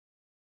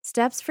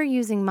Steps for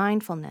using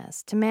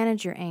mindfulness to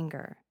manage your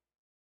anger.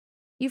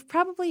 You've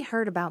probably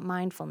heard about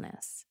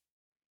mindfulness.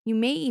 You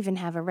may even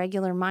have a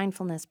regular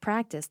mindfulness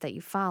practice that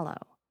you follow.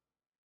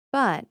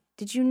 But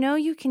did you know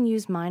you can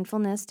use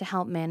mindfulness to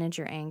help manage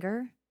your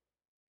anger?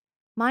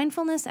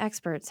 Mindfulness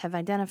experts have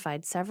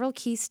identified several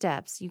key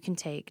steps you can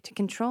take to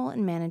control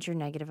and manage your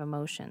negative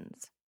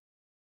emotions.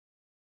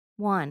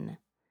 1.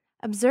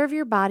 Observe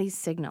your body's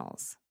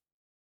signals.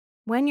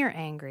 When you're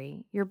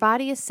angry, your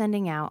body is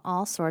sending out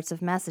all sorts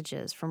of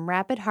messages from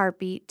rapid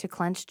heartbeat to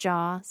clenched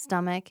jaw,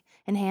 stomach,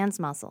 and hands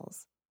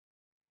muscles.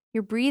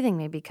 Your breathing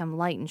may become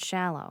light and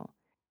shallow.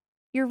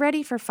 You're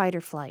ready for fight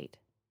or flight.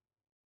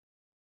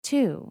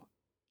 2.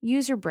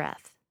 Use your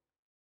breath.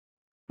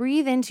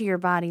 Breathe into your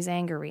body's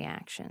anger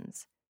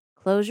reactions.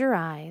 Close your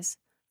eyes.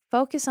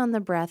 Focus on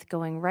the breath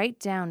going right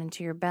down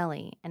into your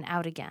belly and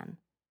out again.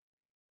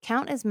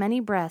 Count as many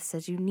breaths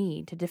as you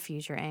need to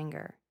diffuse your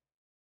anger.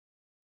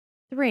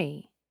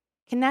 3.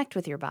 Connect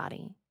with your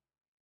body.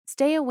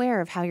 Stay aware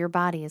of how your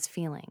body is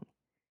feeling.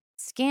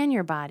 Scan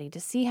your body to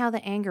see how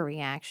the anger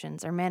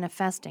reactions are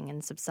manifesting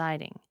and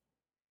subsiding.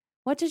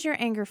 What does your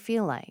anger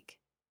feel like?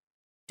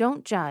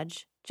 Don't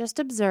judge, just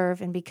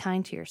observe and be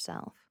kind to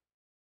yourself.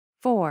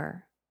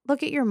 4.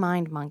 Look at your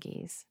mind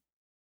monkeys.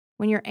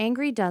 When you're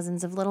angry,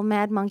 dozens of little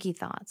mad monkey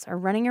thoughts are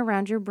running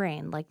around your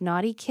brain like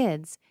naughty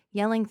kids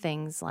yelling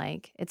things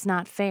like, "It's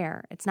not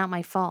fair, it's not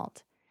my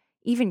fault,"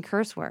 even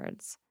curse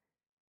words.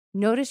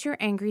 Notice your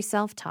angry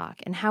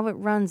self-talk and how it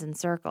runs in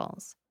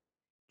circles.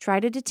 Try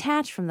to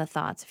detach from the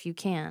thoughts if you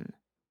can.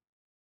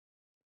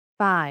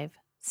 5.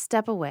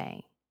 Step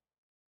away.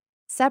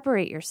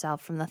 Separate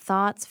yourself from the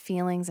thoughts,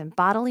 feelings, and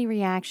bodily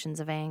reactions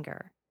of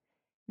anger.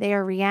 They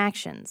are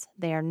reactions,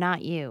 they are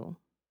not you.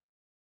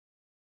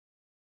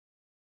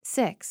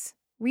 6.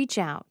 Reach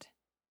out.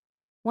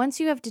 Once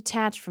you have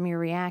detached from your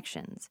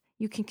reactions,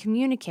 you can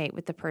communicate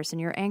with the person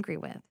you're angry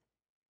with.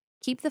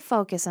 Keep the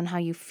focus on how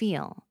you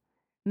feel.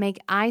 Make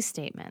I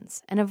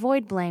statements and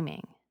avoid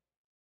blaming.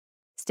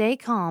 Stay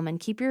calm and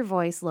keep your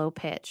voice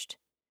low-pitched.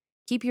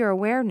 Keep your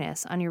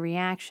awareness on your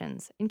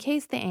reactions in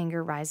case the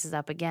anger rises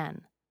up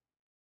again.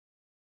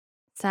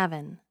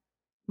 7.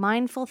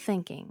 Mindful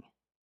thinking.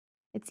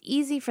 It's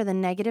easy for the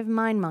negative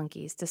mind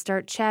monkeys to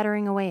start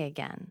chattering away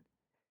again.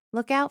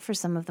 Look out for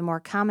some of the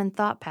more common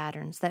thought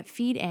patterns that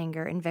feed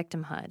anger and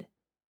victimhood.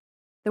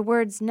 The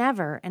words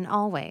never and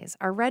always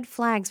are red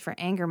flags for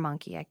anger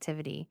monkey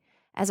activity,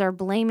 as are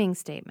blaming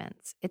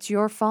statements, "It's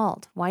your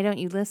fault, why don't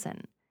you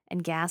listen?"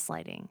 and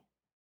gaslighting.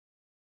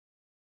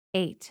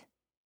 8.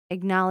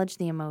 Acknowledge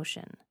the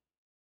emotion.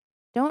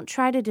 Don't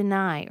try to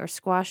deny or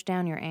squash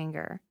down your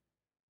anger.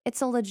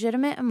 It's a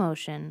legitimate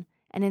emotion,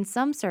 and in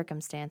some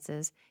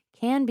circumstances,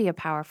 can be a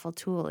powerful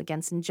tool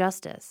against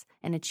injustice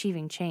and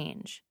achieving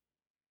change.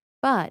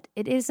 But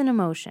it is an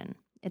emotion,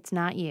 it's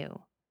not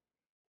you.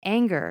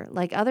 Anger,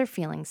 like other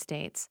feeling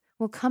states,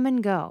 will come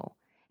and go,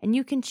 and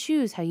you can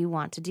choose how you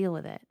want to deal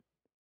with it.